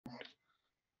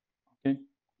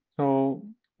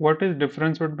what is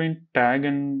difference between tag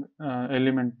and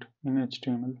element in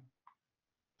HTML?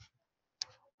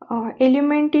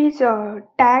 Element is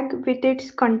tag with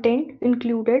its content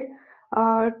included.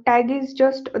 Tag is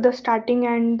just the starting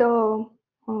and the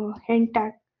end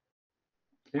tag,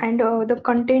 Okay. and the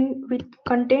content with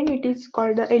content it is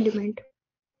called the element.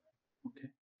 Okay.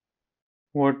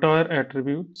 What are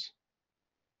attributes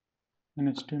in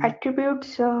HTML?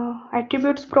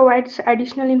 Attributes provides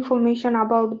additional information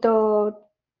about the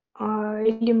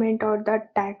element or the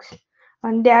tags,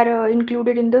 and they are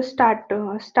included in the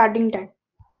starting tag.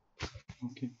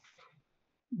 Okay.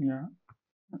 Yeah.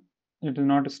 It is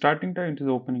not a starting tag, it is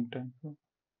opening tag. So,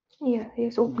 Yeah,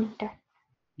 yes, yeah. opening tag.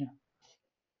 Yeah.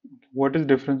 Okay. What is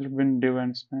difference between div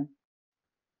and span?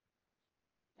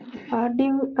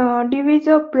 Div is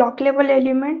a block level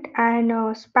element, and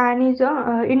span is a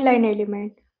inline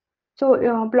element. So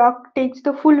block takes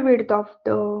the full width of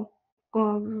the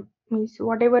means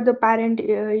whatever the parent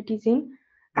it is in,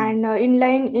 Hmm. and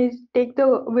inline is take the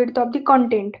width of the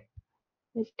content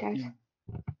it has. Yeah.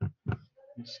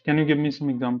 Yes. Can you give me some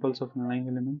examples of inline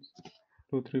elements?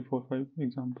 2, 3, 4, 5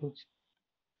 examples.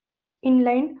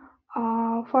 Inline,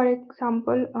 for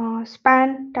example,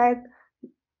 span tag,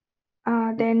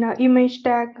 then image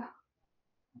tag,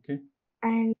 Okay.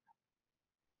 and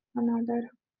another.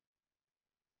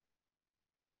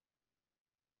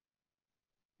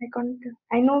 I can't.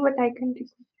 I know, but I can't.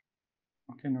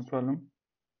 Okay, no problem.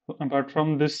 So apart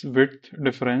from this width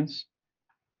difference,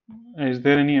 is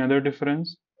there any other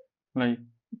difference? Like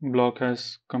block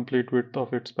has complete width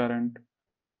of its parent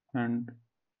and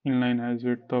inline has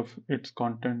width of its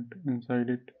content inside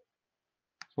it.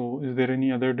 So is there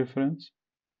any other difference?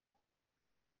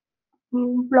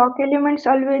 Block elements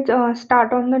always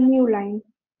start on the new line.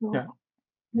 Yeah.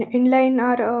 Inline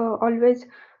are always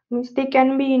means they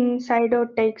can be inside a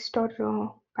text or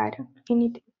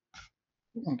anything.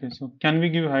 Okay. So can we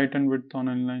give height and width on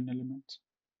inline elements?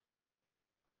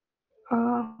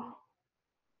 Uh,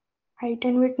 height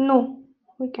and width, no,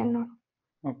 we cannot.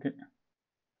 Okay.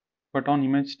 But on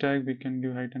image tag we can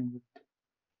give height and width.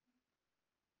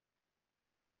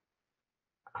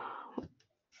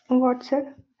 What,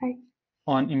 sir?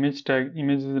 On image tag,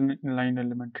 image is an inline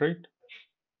element, right?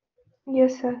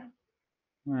 Yes, sir.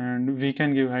 And we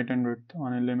can give height and width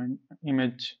on element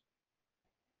image,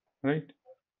 right?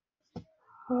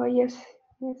 Yes,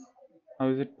 yes. How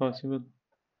is it possible?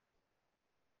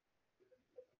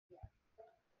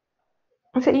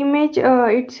 So image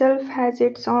itself has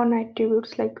its own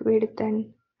attributes like width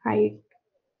and height.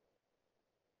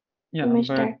 Yeah, Image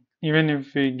but tag. even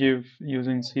if we give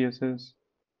using CSS,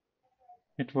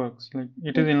 it works. Like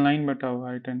it is Yes. inline, but how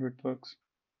height and width works.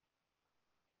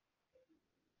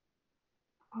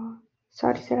 Uh,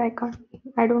 Sorry, sir. I can't.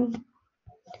 I don't.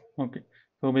 Okay.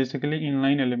 So basically,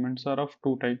 inline elements are of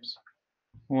two types.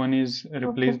 One is Okay.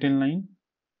 replaced inline,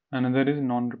 another is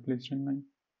non-replaced inline.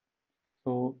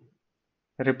 So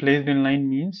replaced inline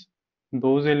means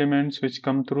those elements which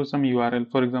come through some URL.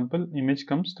 For example, image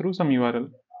comes through some URL.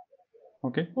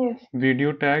 Okay. Yes.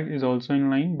 Video tag is also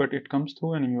inline, but it comes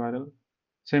through an URL.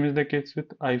 Same is the case with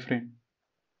iframe.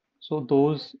 So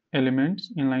those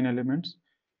elements, inline elements,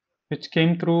 which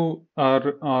came through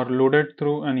or loaded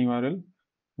through an URL,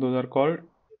 those are called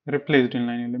replaced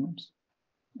inline elements.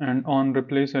 And on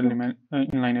replace Okay.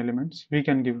 inline elements, we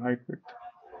can give height width.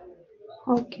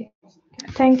 Okay.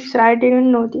 Thank you, sir. I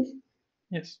didn't know this.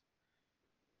 Yes.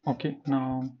 Okay.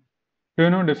 Now, do you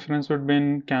know difference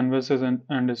between canvases and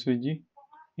SVG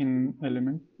in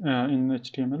in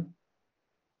HTML?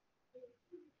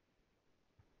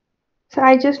 So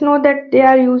I just know that they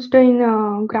are used in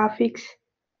graphics.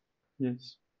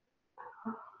 Yes.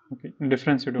 Okay.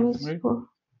 Difference you don't, Means, right?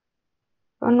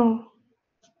 no,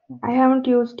 I Okay. haven't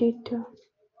used it.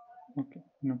 Okay.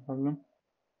 No problem.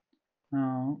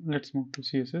 Now let's move to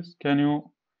CSS. Can you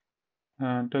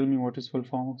tell me what is full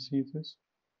form of CSS?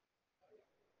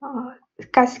 Uh,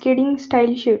 Cascading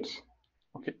style sheets.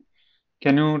 Okay.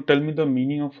 Can you tell me the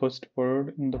meaning of first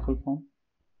word in the full form?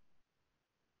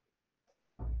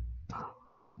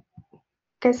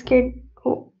 Cascade.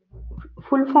 Oh,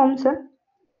 full form, sir.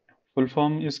 Full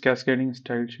form is cascading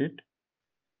style sheet.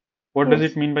 What does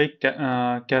it Yes. mean by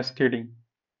cascading?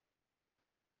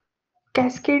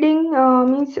 Cascading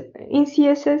means in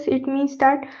CSS it means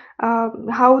that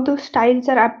how the styles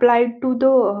are applied to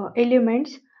the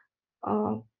elements.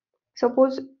 Uh,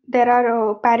 Suppose there are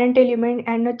a parent element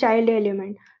and a child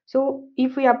element. So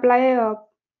if we apply a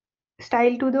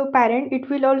style to the parent, it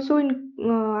will also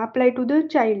apply to the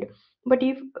child. But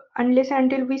if unless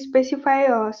until we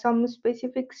specify some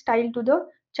specific style to the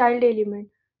child element,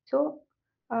 so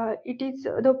It is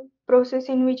the process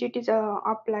in which it is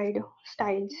applied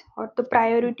styles or the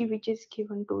priority which is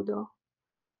given to the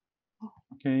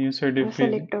Okay, you said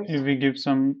selectors. if we give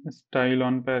some style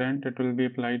on parent, it will be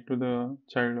applied to the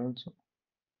child also.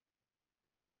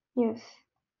 Yes.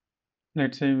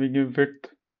 Let's say we give width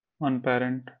on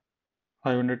parent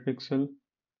 500 pixel.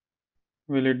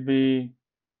 Will it be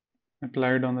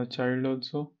applied on the child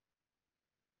also?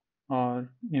 Or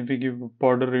if we give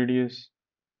border radius?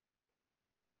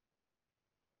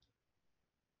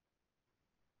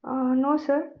 No,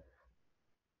 sir.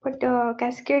 But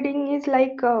cascading is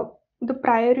like the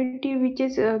priority which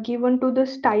is given to the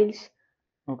styles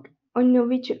Okay. on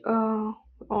which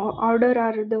order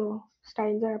are the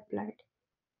styles are applied.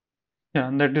 Yeah,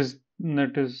 that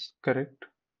is correct.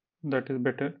 That is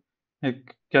better.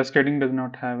 Like cascading does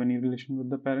not have any relation with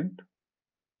the parent.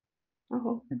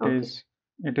 Oh, It okay. is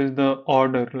it is the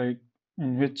order, like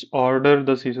in which order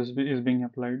the CSS is being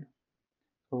applied.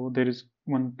 So there is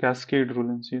one cascade rule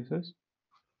in CSS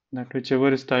that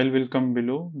whichever style will come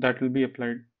below, that will be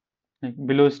applied. Like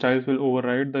below styles will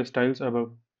override the styles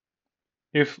above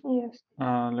if Yes.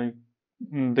 like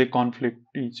they conflict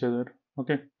each other.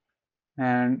 Okay.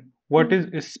 And what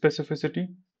Mm. is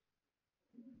specificity?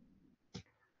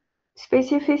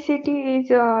 Specificity is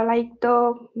like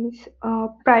the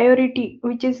priority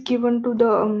which is given to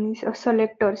the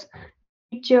selectors.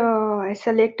 Which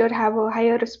selector have a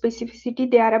higher specificity,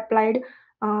 they are applied.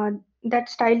 That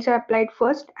styles are applied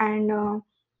first, and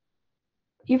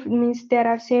if means there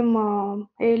are same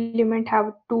element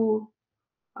have two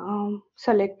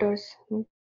selectors,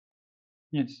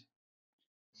 Yes.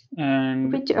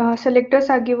 And which selectors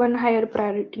are given higher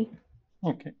priority.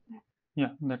 okay,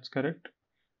 yeah, that's correct.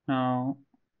 Now,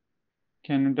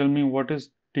 can you tell me what is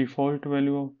default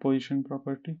value of position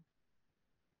property?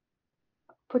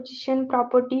 Position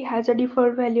property has a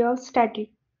default value of static.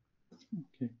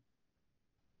 Okay,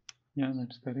 yeah,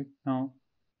 that's correct. Now,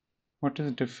 what is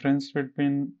the difference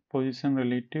between position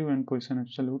relative and position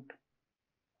absolute?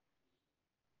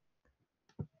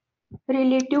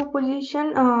 Relative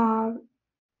position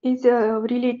is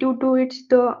relative to its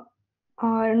the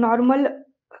normal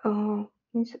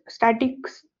means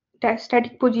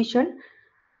static position,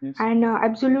 Yes. and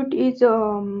absolute is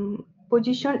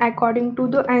position according to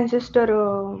the ancestor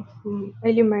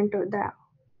element that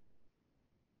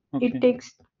it Okay.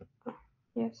 takes.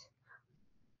 Yes.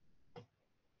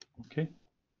 Okay.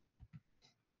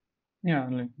 Yeah,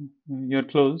 like you're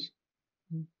close.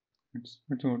 It's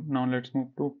good. Now let's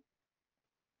move to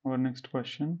our next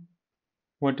question.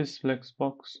 What is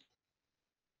flexbox?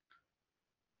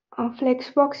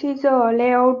 Flexbox is a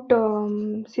layout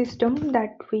system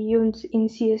that we use in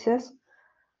CSS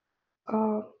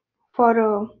uh,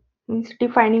 for means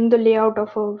defining the layout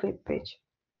of a web page.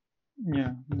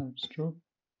 Yeah, that's true.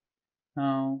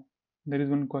 Now, there is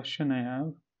one question I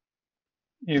have.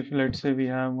 If let's say we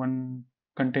have one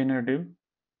container div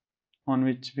on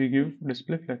which we give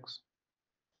display flex,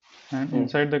 and Yes.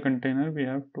 inside the container we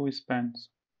have two spans.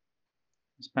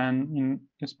 Span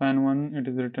 1 it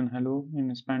is written hello,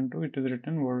 in span 2 it is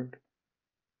written world.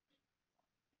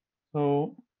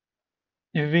 So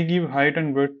if we give height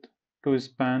and width to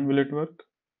span, will it work?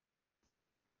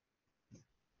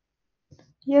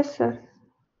 Yes, sir.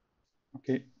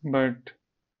 Okay, but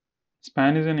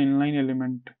span is an inline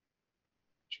element, it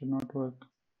should not work.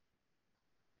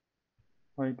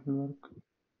 Why it will work?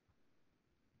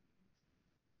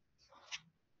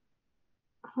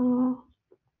 Uh,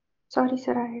 Sorry,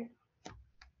 sir. I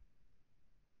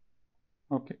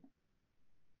Okay,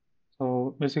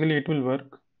 so basically it will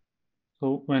work.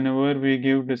 So whenever we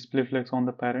give display flex on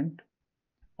the parent,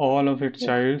 all of its Yes.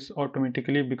 childs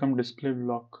automatically become display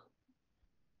block.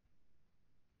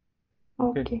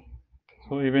 Okay, Okay.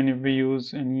 so even if we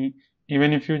use any,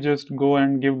 even if you just go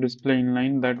and give display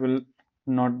inline, that will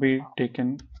not be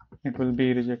taken. It will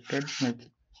be rejected. Like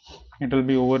it will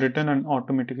be overwritten and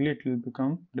automatically it will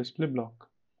become display block.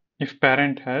 If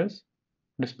parent has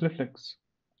display flex.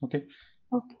 Okay,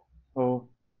 Okay. so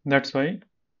that's why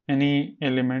any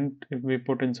element if we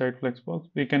put inside flexbox,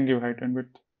 we can give height and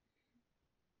width.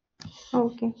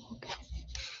 Okay.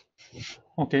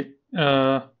 Okay,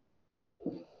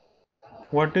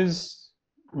 what is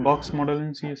box model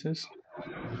in CSS?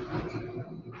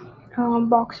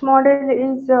 Box model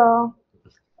is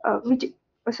which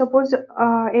suppose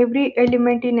every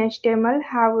element in HTML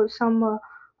have some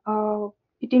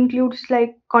it includes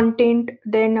like content,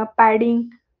 then padding,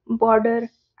 border,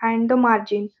 and the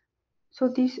margin. So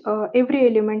this every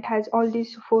element has all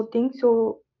these four things.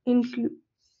 So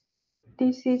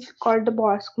this is called the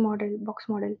box model. Box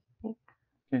model.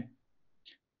 Okay,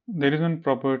 there is one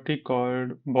property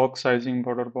called box sizing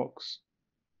border box.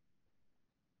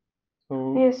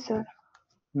 So, Yes, sir.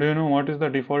 do you know what is the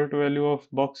default value of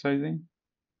box sizing?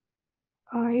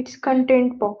 It's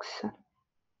content box, sir.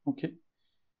 Okay.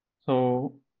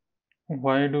 So,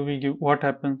 why do we give, what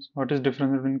happens? What is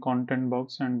difference between content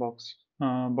box and box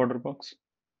border box?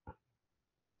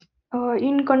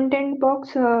 In content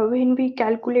box, when we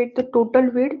calculate the total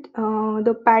width,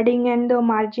 the padding and the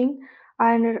margin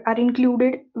are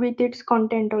included with its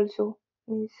content also.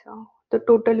 Means the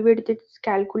total width is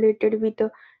calculated with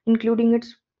including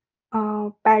its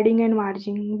padding and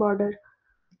margin border.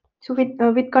 So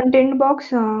with content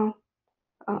box, uh,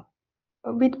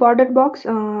 with border box,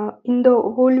 in the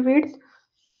whole width,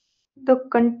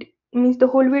 the means the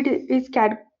whole width is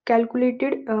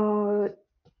calculated,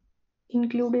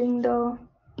 including the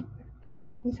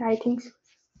means I think.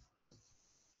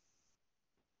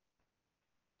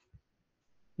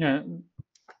 Yeah,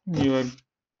 you are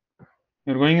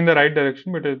you're going in the right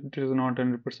direction, but it is not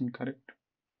 100% correct.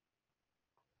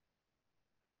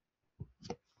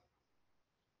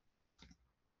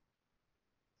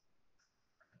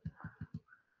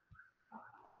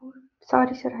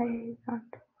 Sorry, sir, I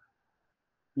can't.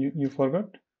 You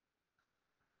forgot?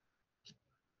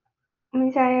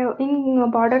 Means in a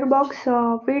border box,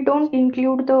 we don't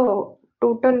include the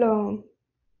total.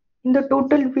 In the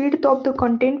total width of the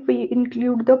content, we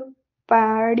include the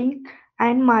padding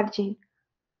and margin.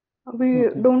 We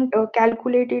Okay. don't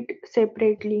calculate it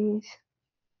separately. Means.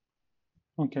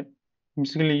 Okay.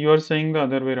 Basically, you are saying the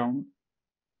other way around.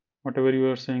 Whatever you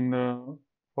are saying the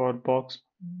for box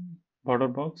border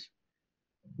box,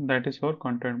 that is for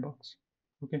content box.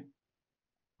 Okay.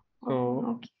 So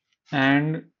Okay.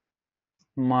 and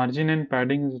margin and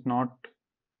padding is not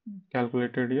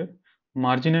calculated here.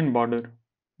 Margin and border.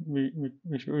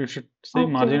 We should say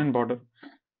Okay. margin and border.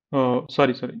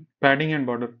 Sorry. Padding and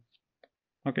border.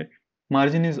 Okay.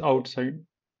 Margin is outside.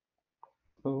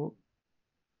 So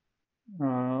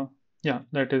uh, yeah,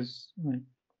 that is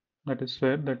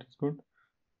fair. That is good.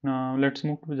 Now let's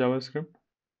move to JavaScript.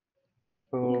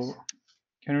 Yes. So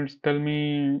can you tell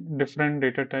me different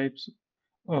data types?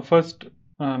 First,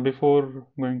 before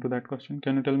going to that question,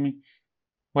 can you tell me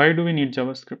why do we need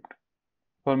JavaScript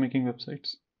for making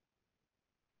websites?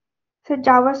 So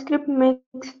JavaScript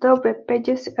makes the web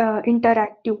pages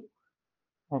interactive.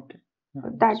 Okay, yeah,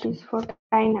 That understood. is for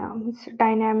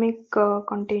dynamic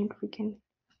content we can.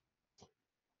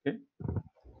 Okay,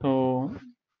 so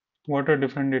what are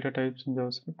different data types in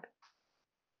JavaScript?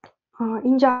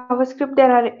 In JavaScript,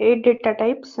 there are 8 data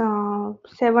types.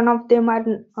 7 of them are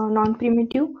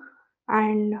non-primitive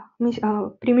and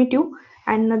primitive,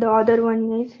 and the other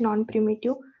one is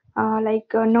non-primitive,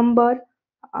 like number,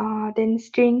 then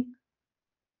string,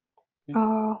 Okay,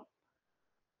 uh,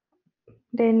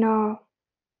 then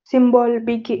symbol,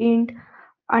 big int,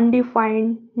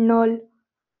 undefined, null,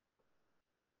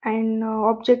 and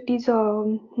object is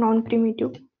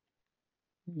non-primitive.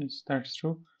 yes, that's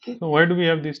true. So why do we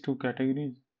have these two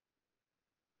categories?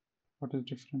 What is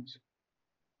difference?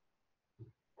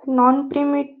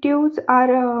 Non-primitives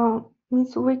are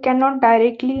means we cannot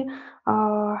directly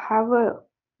have a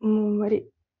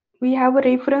we have a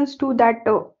reference to that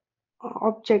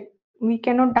object. We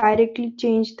cannot directly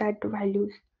change that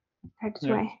values. That's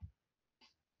Yeah, why.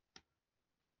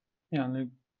 yeah, like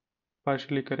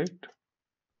partially correct.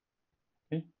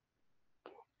 Okay,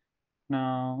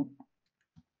 now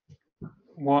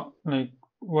what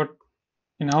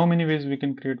in how many ways we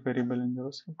can create variable in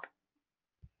JavaScript?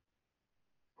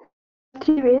 There are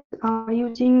 3 ways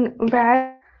using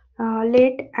var,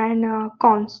 let, and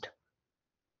const.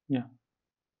 Yeah.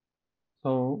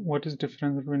 So what is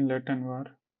difference between let and var?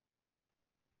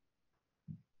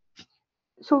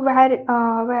 So where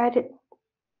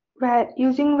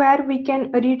using where we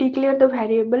can redeclare the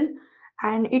variable,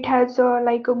 and it has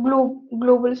like a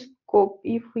global scope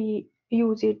if we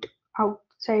use it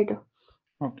outside,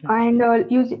 Okay,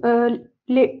 and use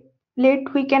late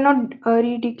we cannot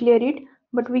redeclare it,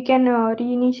 but we can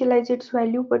reinitialize its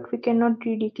value, but we cannot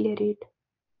redeclare it.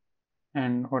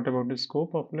 and what about the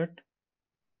scope of let?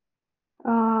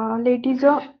 Late is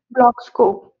a block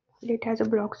scope. Late has a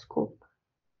block scope.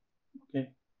 Okay,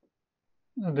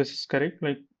 this is correct.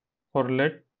 Like for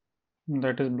let,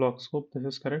 that is block scope. This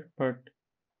is correct, but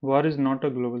var is not a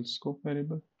global scope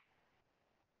variable.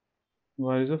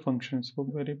 Var is a function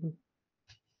scope variable.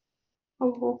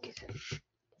 Oh, okay, sir.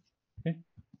 Okay,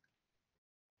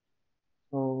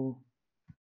 so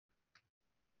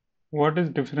what is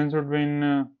difference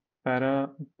between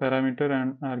parameter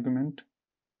and argument?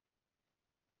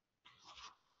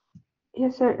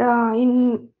 Yes, sir.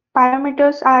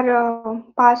 Parameters are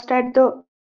passed at the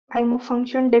time of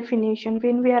function definition.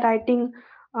 When we are writing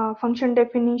function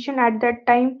definition, at that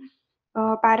time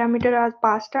parameter are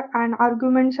passed and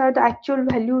arguments are the actual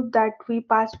value that we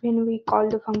pass when we call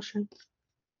the function.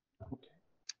 Okay.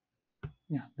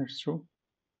 Yeah, that's true.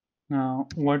 Now,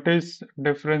 what is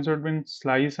difference between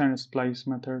slice and splice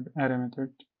method, array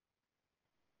method?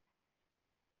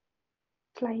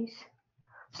 Slice.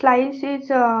 Slice is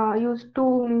used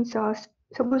to means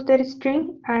suppose there is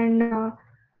string and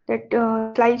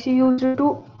that slice is used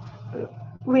to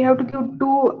we have to give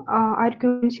two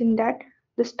arguments in that,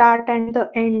 the start and the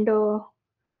end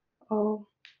uh,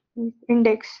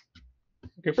 index.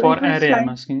 Okay, So for it will array, I'm slice.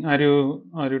 asking. Are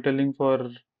you telling for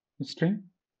string?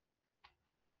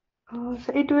 So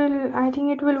it will. I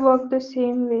think it will work the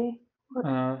same way. Or,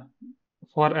 Uh,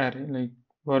 for array, like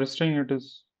for string, it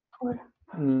is or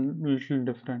little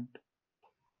different.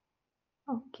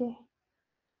 okay.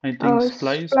 I think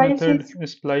Splice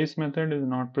is splice method is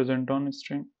not present on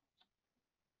string.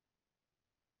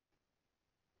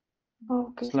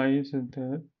 okay. Slice is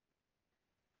there.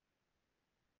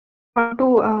 Want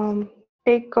to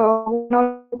take one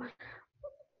or two.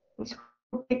 Suppose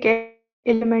to take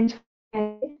elements from an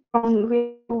array. From we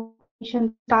have to mention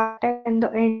the start tag and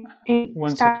the end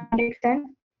One start second. index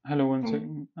then. Hello, one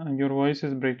And second. Your voice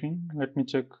is breaking. Let me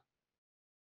check.